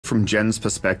from Jen's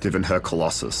perspective in her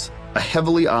Colossus, a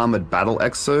heavily armored battle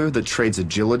exo that trades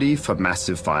agility for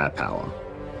massive firepower.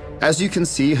 As you can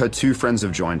see, her two friends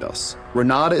have joined us.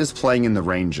 Renata is playing in the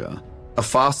Ranger, a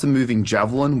faster moving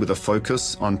javelin with a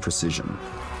focus on precision.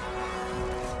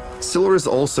 Scylla is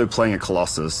also playing a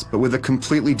Colossus, but with a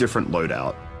completely different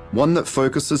loadout, one that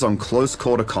focuses on close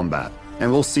quarter combat, and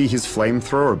we'll see his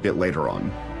flamethrower a bit later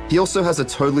on. He also has a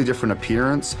totally different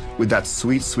appearance with that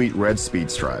sweet, sweet red speed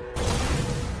stripe.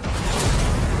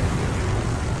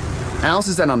 Ours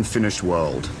is an unfinished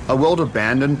world, a world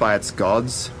abandoned by its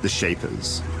gods, the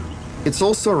Shapers. It's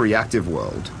also a reactive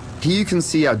world. Here you can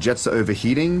see our jets are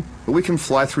overheating, but we can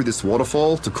fly through this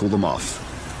waterfall to cool them off.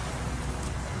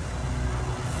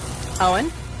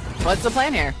 Owen, what's the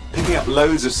plan here? Picking up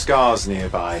loads of scars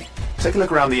nearby. Take a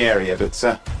look around the area,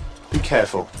 but be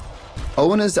careful.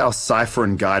 Owen is our cipher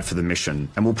and guide for the mission,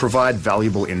 and will provide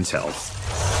valuable intel.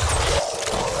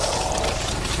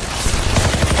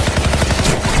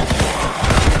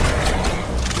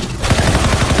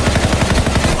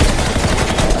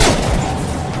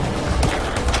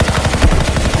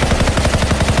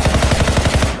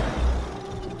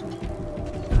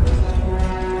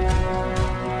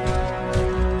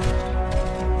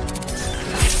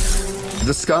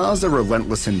 The Scars are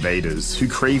relentless invaders who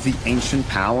crave the ancient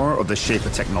power of the Shaper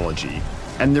technology,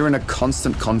 and they're in a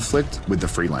constant conflict with the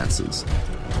Freelancers.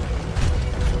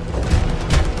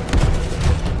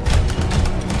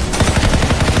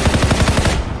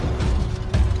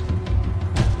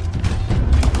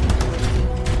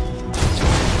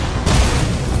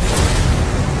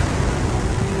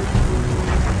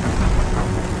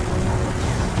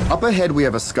 Up ahead we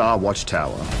have a Scar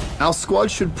watchtower. Our squad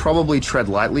should probably tread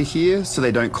lightly here so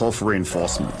they don't call for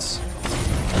reinforcements.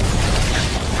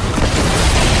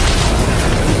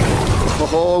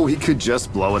 Oh, we could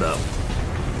just blow it up.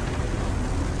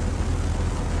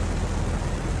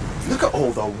 Look at all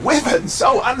the weapons!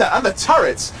 Oh, and the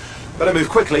turrets! Better move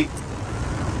quickly.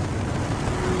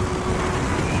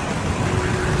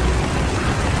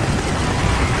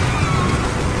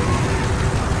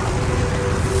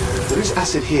 There is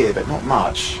acid here, but not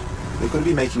much. They've got to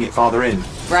be making it farther in.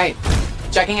 Right.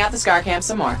 Checking out the Scar camp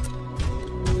some more.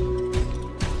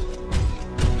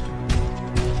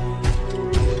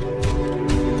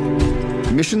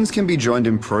 Missions can be joined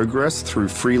in progress through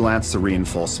Freelancer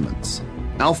reinforcements.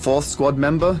 Our 4th squad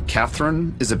member,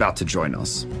 Catherine, is about to join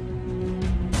us.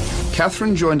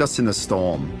 Catherine joined us in the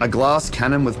Storm, a glass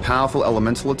cannon with powerful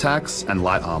elemental attacks and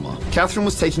light armor. Catherine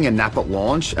was taking a nap at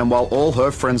launch, and while all her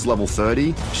friends level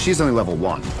 30, she's only level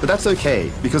 1. But that's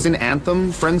okay, because in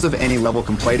Anthem, friends of any level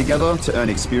can play together to earn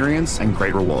experience and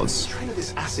great rewards. Trail of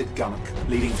this acid gunk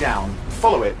leading down.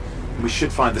 Follow it, and we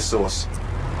should find the source.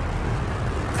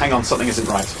 Hang on, something isn't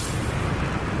right.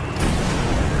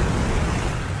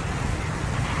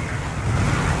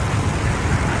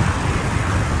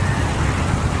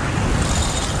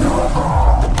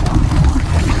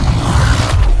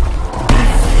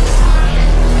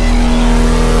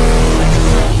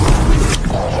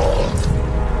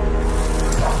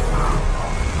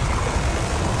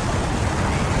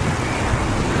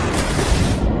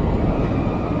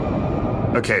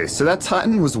 Okay, so that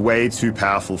Titan was way too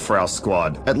powerful for our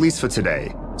squad, at least for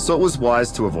today, so it was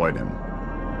wise to avoid him.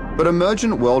 But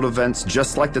emergent world events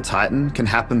just like the Titan can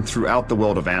happen throughout the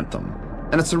world of Anthem.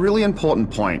 And it's a really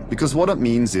important point, because what it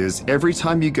means is every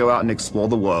time you go out and explore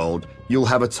the world, you'll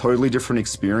have a totally different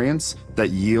experience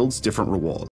that yields different rewards.